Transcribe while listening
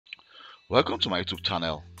Welcome to my YouTube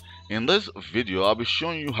channel. In this video, I'll be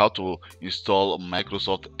showing you how to install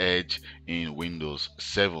Microsoft Edge in Windows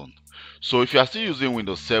 7. So if you are still using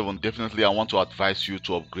Windows 7, definitely I want to advise you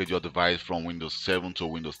to upgrade your device from Windows 7 to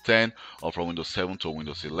Windows 10 or from Windows 7 to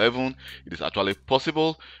Windows 11. It is actually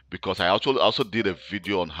possible because I actually also did a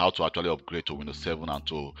video on how to actually upgrade to Windows 7 and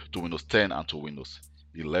to Windows 10 and to Windows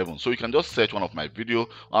 11. So you can just search one of my video.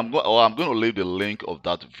 I'm going to leave the link of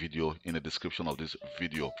that video in the description of this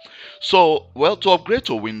video. So, well, to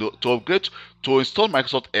install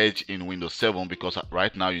Microsoft Edge in Windows 7, because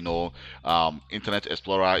right now, Internet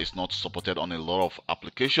Explorer is not supported on a lot of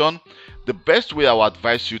application. The best way I would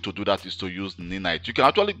advise you to do that is to use Ninite. You can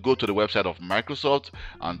actually go to the website of Microsoft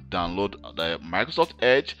and download the Microsoft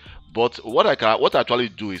Edge. But what I actually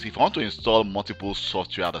do is, if I want to install multiple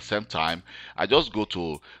software at the same time, I just go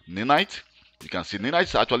to Ninite. You can see Ninite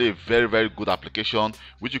is actually a very good application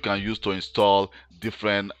which you can use to install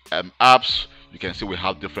different apps. You can see we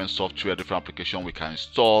have different software, different application we can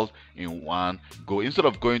install in one go, instead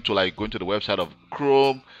of going to the website of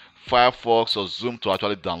Chrome, Firefox or Zoom to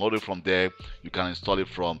actually download it from there. You can install it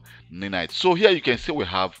from Ninite. So here you can see we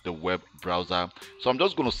have the web browser. So I'm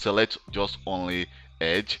just going to select just only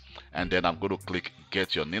Edge, and then I'm going to click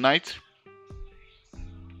get your Ninite.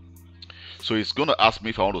 So it's going to ask me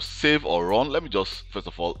if I want to save or run. Let me just first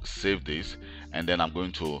of all save this, and then I'm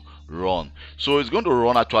going to run. So it's going to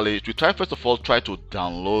run. Actually, to try, first of all, try to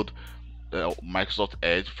download Microsoft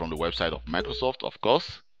Edge from the website of Microsoft, of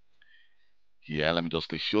course. Yeah, let me just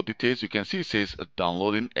click show details. You can see it says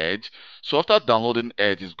downloading Edge. So after downloading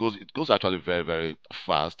Edge, it goes actually very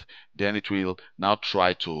fast. Then it will now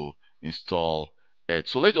try to install Edge.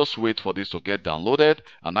 So let's just wait for this to get downloaded,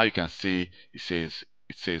 and now you can see it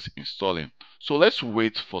says installing. So let's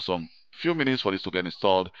wait for some few minutes for this to get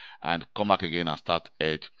installed and come back again and start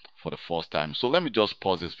Edge for the first time. So let me just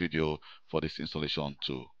pause this video for this installation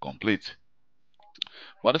to complete.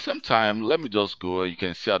 But at the same time, let me just go. You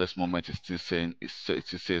can see at this moment it's still saying it still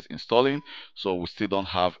says installing. So we still don't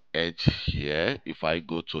have Edge here. If I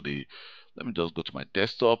go to the, let me just go to my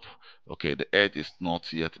desktop. Okay, the Edge is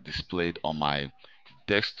not yet displayed on my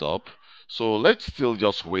desktop. So let's still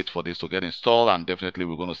just wait for this to get installed, and definitely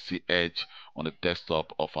we're going to see Edge on the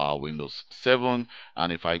desktop of our Windows 7.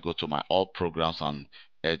 And if I go to my all programs, and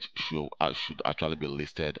Edge should actually be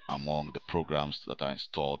listed among the programs that are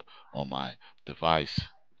installed on my device.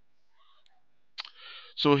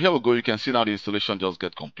 So here we go. You can see now the installation just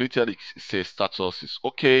get completed. It says status is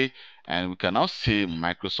okay, and we can now see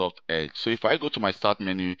Microsoft Edge. So if I go to my start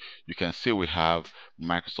menu, you can see we have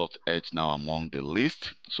Microsoft Edge now among the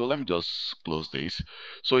list. So let me just close this.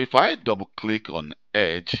 So if I double click on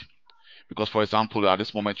Edge, because for example at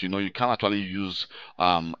this moment you can actually use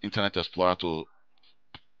Internet Explorer to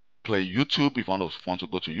play YouTube. If you want to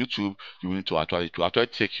go to YouTube, you need to actually try to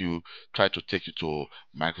take you to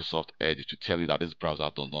Microsoft Edge to tell you that this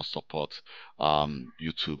browser does not support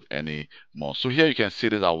YouTube anymore. So here you can see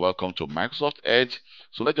this are welcome to Microsoft Edge.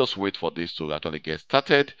 So let's just wait for this to actually get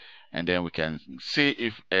started, and then we can see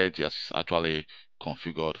if Edge is actually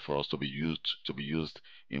configured for us to be used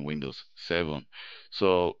in Windows 7.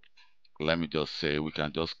 So let me just say we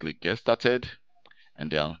can just click get started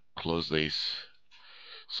and then close this.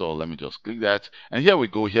 So let me just click that, and here we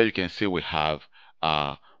go. Here you can see we have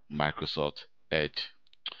Microsoft Edge.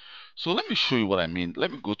 So let me show you what I mean.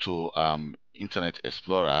 Let me go to Internet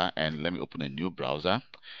Explorer and let me open a new browser,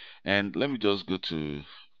 and let me just go to,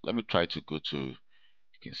 let me try to go to, you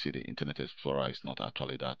can see the Internet Explorer is not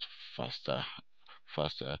actually that faster.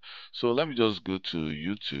 So let me just go to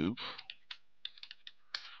YouTube.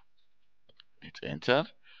 Hit enter.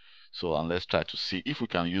 So, and let's try to see if we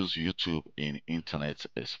can use YouTube in Internet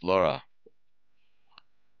Explorer.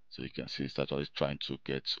 So you can see it's actually trying to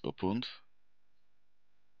get opened.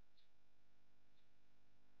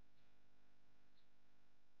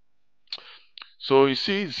 So you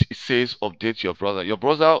see it says update your browser. Your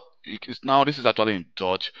browser is now, this is actually in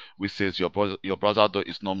Dutch, which says your browser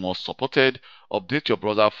is no more supported. Update your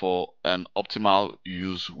browser for an optimal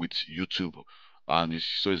use with YouTube. And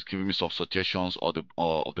so it's giving me some suggestions of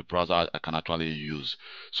the browser I can actually use.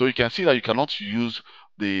 So you can see that you cannot use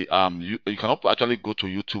the you cannot actually go to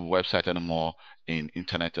YouTube website anymore in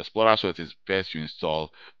Internet Explorer. So it is best you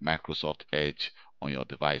install Microsoft Edge on your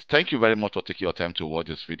device. Thank you very much for taking your time to watch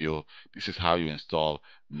this video. This is how you install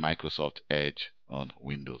Microsoft Edge on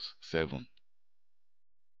Windows 7.